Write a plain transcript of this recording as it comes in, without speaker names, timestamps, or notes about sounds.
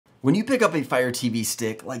When you pick up a Fire TV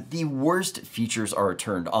stick, like the worst features are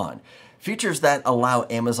turned on. Features that allow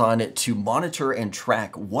Amazon to monitor and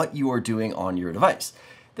track what you are doing on your device.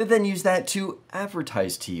 They then use that to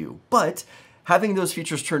advertise to you. But having those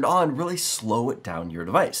features turned on really slow down your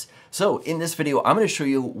device. So in this video, I'm going to show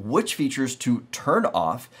you which features to turn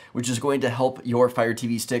off, which is going to help your Fire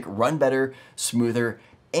TV stick run better, smoother,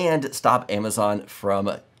 and stop Amazon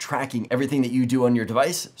from tracking everything that you do on your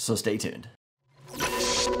device. So stay tuned.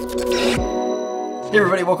 Hey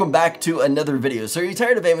everybody, welcome back to another video. So are you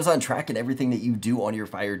tired of Amazon tracking everything that you do on your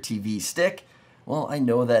Fire TV stick? Well, I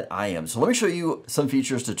know that I am. So let me show you some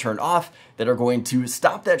features to turn off that are going to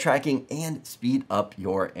stop that tracking and speed up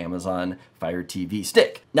your Amazon Fire TV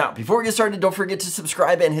stick. Now, before we get started, don't forget to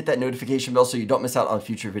subscribe and hit that notification bell so you don't miss out on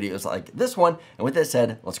future videos like this one. And with that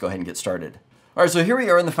said, let's go ahead and get started. All right, so here we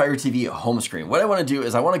are in the Fire TV home screen. What I want to do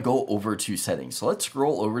is I want to go over to settings. So let's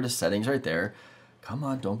scroll over to settings right there. Come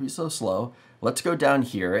on, don't be so slow. Let's go down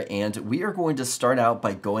here and we are going to start out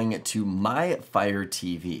by going to My Fire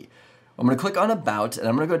TV. I'm going to click on About and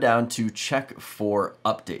I'm going to go down to Check for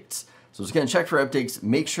Updates. So it's going to check for updates,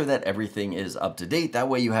 make sure that everything is up to date. That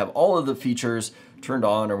way you have all of the features turned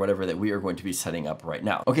on or whatever that we are going to be setting up right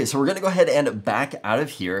now. Okay, so we're going to go ahead and back out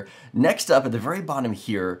of here. Next up at the very bottom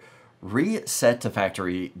here, reset to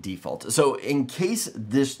factory default. So in case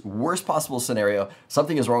this worst possible scenario,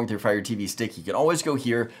 something is wrong with your Fire TV stick, you can always go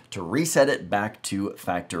here to reset it back to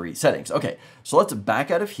factory settings. Okay, so let's back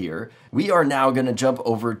out of here. We are now gonna jump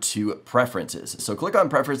over to preferences. So click on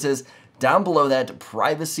preferences, down below that,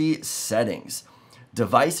 privacy settings.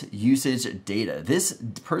 Device usage data. This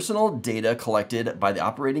personal data collected by the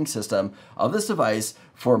operating system of this device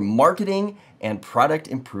for marketing and product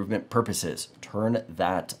improvement purposes. Turn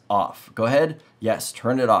that off. Go ahead. Yes,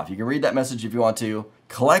 turn it off. You can read that message if you want to.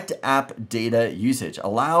 Collect app data usage.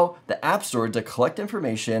 Allow the App Store to collect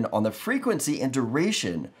information on the frequency and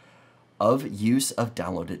duration of use of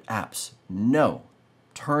downloaded apps. No,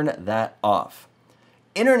 turn that off.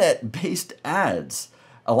 Internet-based ads.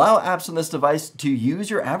 Allow apps on this device to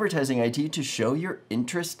use your advertising ID to show your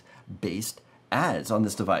interest-based ads on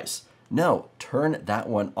this device. No, turn that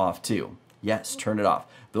one off too. Yes, turn it off.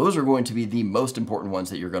 Those are going to be the most important ones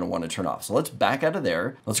that you're going to want to turn off. So let's back out of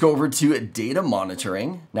there. Let's go over to data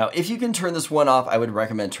monitoring. Now, if you can turn this one off, I would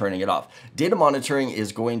recommend turning it off. Data monitoring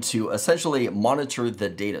is going to essentially monitor the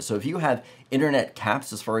data. So if you have internet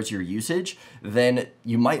caps as far as your usage, then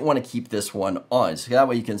you might want to keep this one on. So that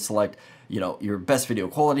way you can select your best video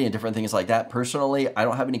quality and different things like that. Personally, I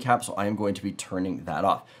don't have any caps, so I am going to be turning that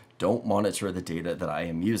off. Don't monitor the data that I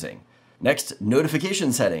am using. Next,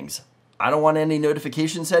 notification settings. I don't want any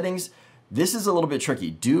notification settings. This is a little bit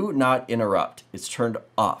tricky. Do not interrupt. It's turned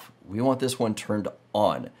off. We want this one turned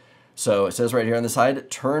on. So it says right here on the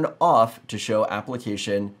side, turn off to show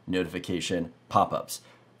application notification pop-ups.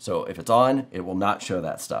 So if it's on, it will not show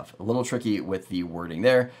that stuff. A little tricky with the wording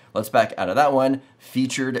there. Let's back out of that one.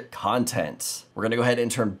 Featured content. We're gonna go ahead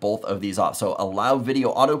and turn both of these off. So allow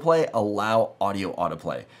video autoplay, allow audio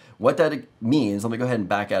autoplay. What that means, let me go ahead and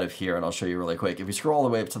back out of here and I'll show you really quick. If you scroll all the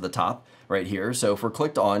way up to the top right here, so if we're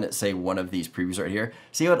clicked on, say, one of these previews right here,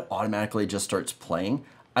 see how it automatically just starts playing?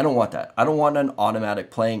 I don't want that. I don't want an automatic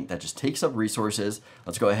playing. That just takes up resources.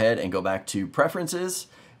 Let's go ahead and go back to preferences.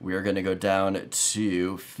 We are gonna go down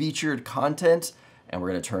to featured content and we're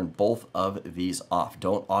gonna turn both of these off.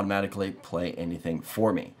 Don't automatically play anything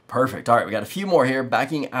for me. Perfect. All right, we got a few more here.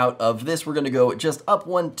 Backing out of this, we're gonna go just up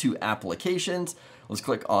one to applications. Let's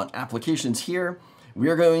click on applications here. We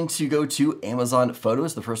are going to go to Amazon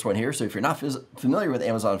Photos, the first one here. So if you're not familiar with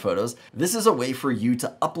Amazon Photos, this is a way for you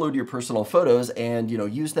to upload your personal photos and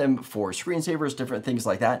use them for screensavers, different things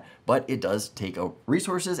like that. But it does take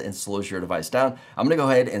resources and slows your device down. I'm gonna go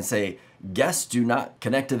ahead and say, guests do not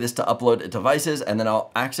connect to this to upload devices, and then I'll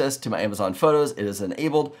access to my Amazon Photos. It is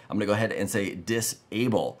enabled. I'm gonna go ahead and say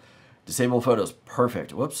disable. Disable photos,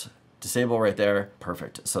 perfect. Whoops. Disable right there,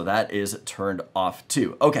 perfect. So that is turned off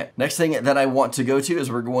too. Okay, next thing that I want to go to is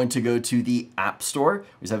we're going to go to the App Store.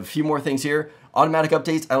 We just have a few more things here. Automatic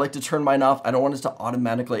updates, I like to turn mine off. I don't want it to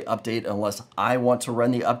automatically update unless I want to run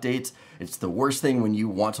the updates. It's the worst thing when you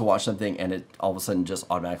want to watch something and it all of a sudden just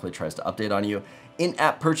automatically tries to update on you.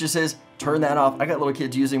 In-app purchases, turn that off. I got little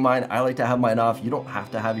kids using mine. I like to have mine off. You don't have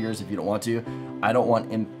to have yours if you don't want to. I don't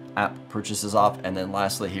want in-app purchases off. And then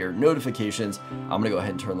lastly here, notifications, I'm gonna go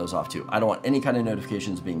ahead and turn those off too. I don't want any kind of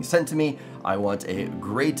notifications being sent to me. I want a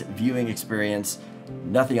great viewing experience,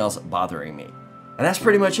 nothing else bothering me. And that's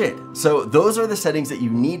pretty much it. So those are the settings that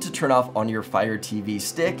you need to turn off on your Fire TV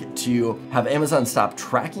stick to have Amazon stop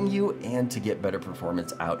tracking you and to get better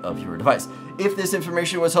performance out of your device. If this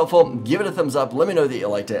information was helpful, give it a thumbs up. Let me know that you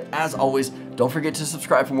liked it. As always, don't forget to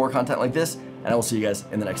subscribe for more content like this, and I will see you guys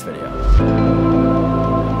in the next video.